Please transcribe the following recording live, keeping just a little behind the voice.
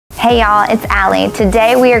Hey y'all, it's Allie.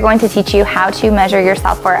 Today we are going to teach you how to measure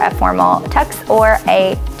yourself for a formal tux or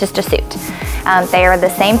just a suit. They are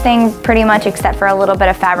the same thing pretty much except for a little bit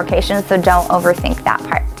of fabrication, so don't overthink that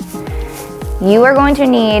part. You are going to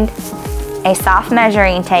need a soft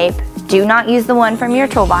measuring tape. Do not use the one from your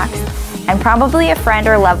toolbox, and probably a friend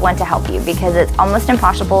or loved one to help you because it's almost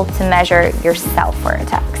impossible to measure yourself for a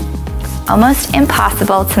tux. Almost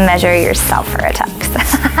impossible to measure yourself for a tux.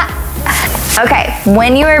 Okay,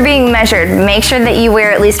 when you are being measured, make sure that you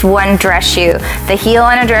wear at least one dress shoe. The heel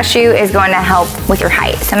on a dress shoe is going to help with your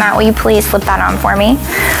height. So Matt, will you please slip that on for me?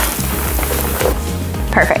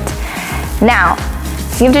 Perfect. Now,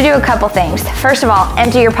 you have to do a couple things. First of all,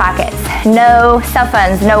 empty your pockets. No cell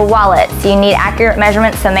phones, no wallets. You need accurate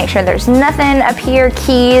measurements, so make sure there's nothing up here,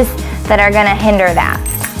 keys, that are gonna hinder that.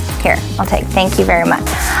 Here, I'll take, thank you very much.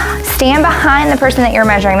 Stand behind the person that you're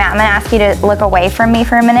measuring. Matt, I'm gonna ask you to look away from me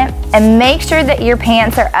for a minute and make sure that your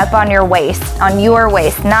pants are up on your waist,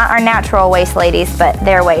 not our natural waist, ladies, but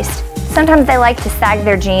their waist. Sometimes they like to sag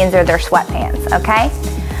their jeans or their sweatpants, okay?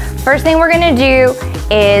 First thing we're gonna do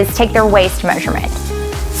is take their waist measurement.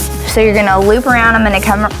 So you're gonna loop around, I'm gonna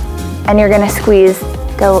come, and you're gonna squeeze,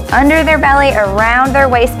 go under their belly, around their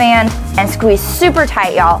waistband, and squeeze super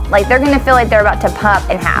tight, y'all. Like they're gonna feel like they're about to pop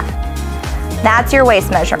in half. That's your waist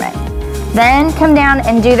measurement. Then come down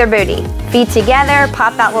and do their booty. Feet together,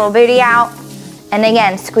 pop that little booty out, and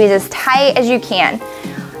again, squeeze as tight as you can.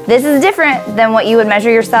 This is different than what you would measure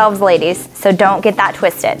yourselves, ladies, so don't get that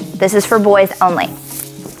twisted. This is for boys only.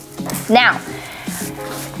 Now,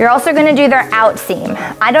 you're also gonna do their out seam.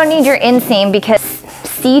 I don't need your inseam because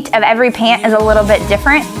seat of every pant is a little bit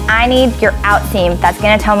different. I need your out seam. That's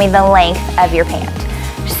gonna tell me the length of your pant.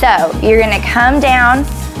 So you're gonna come down,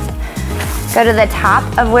 go to the top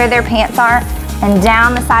of where their pants are and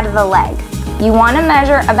down the side of the leg. You wanna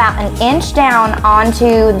measure about an inch down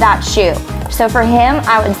onto that shoe. So for him,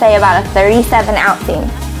 I would say about a 37 out seam.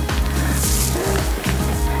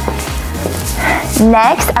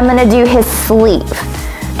 Next, I'm gonna do his sleeve.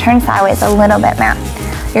 Turn sideways a little bit, Matt.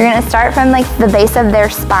 You're gonna start from like the base of their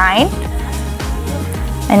spine,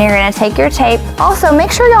 and you're gonna take your tape. Also,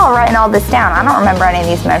 make sure y'all are writing all this down. I don't remember any of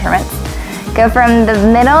these measurements. Go from the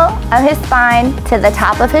middle of his spine to the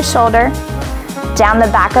top of his shoulder, down the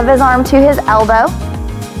back of his arm to his elbow.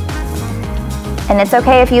 And it's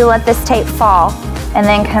okay if you let this tape fall, and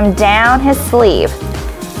then come down his sleeve.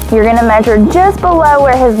 You're gonna measure just below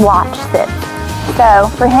where his watch sits. So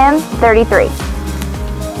for him, 33.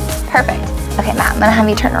 Perfect. Okay, Matt, I'm gonna have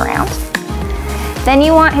you turn around. Then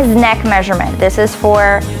you want his neck measurement. This is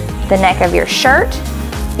for the neck of your shirt.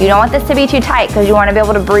 You don't want this to be too tight because you wanna be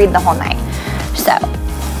able to breathe the whole night. So,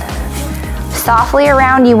 softly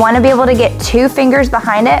around, you wanna be able to get 2 fingers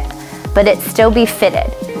behind it, but it still be fitted,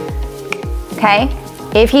 okay?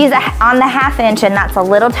 If he's on the 1/2 inch and that's a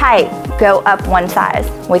little tight, go up 1 size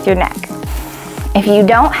with your neck. If you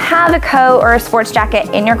don't have a coat or a sports jacket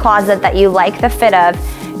in your closet that you like the fit of,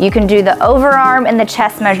 you can do the overarm and the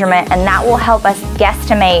chest measurement, and that will help us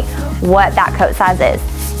guesstimate what that coat size is.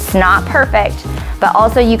 It's not perfect, but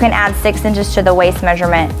also you can add 6 inches to the waist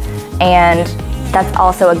measurement, and that's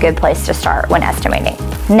also a good place to start when estimating.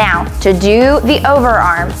 Now, to do the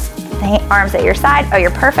overarms, the arms at your side, oh,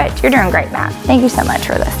 you're perfect. You're doing great, Matt. Thank you so much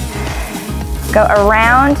for this. Go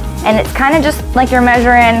around, and it's kind of just like you're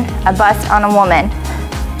measuring a bust on a woman.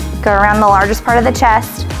 Go around the largest part of the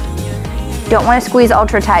chest. Don't want to squeeze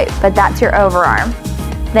ultra tight, but that's your overarm.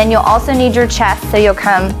 Then you'll also need your chest, so you'll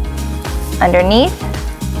come underneath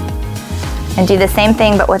and do the same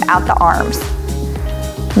thing but without the arms.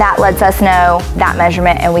 That lets us know that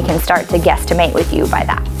measurement, and we can start to guesstimate with you by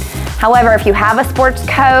that. However, if you have a sports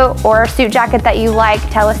coat or a suit jacket that you like,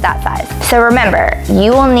 tell us that size. So remember,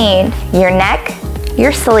 you will need your neck,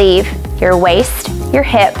 your sleeve, your waist, your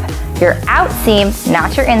hip, your out seam,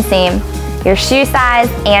 not your inseam, your shoe size,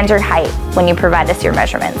 and your height when you provide us your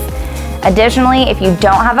measurements. Additionally, if you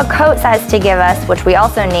don't have a coat size to give us, which we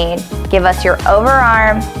also need, give us your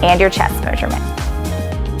overarm and your chest measurement.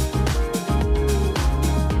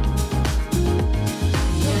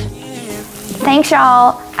 Thanks,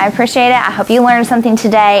 y'all. I appreciate it. I hope you learned something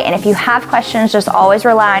today. And if you have questions, just always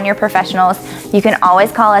rely on your professionals. You can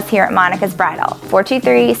always call us here at Monica's Bridal,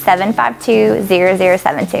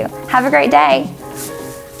 423-752-0072. Have a great day.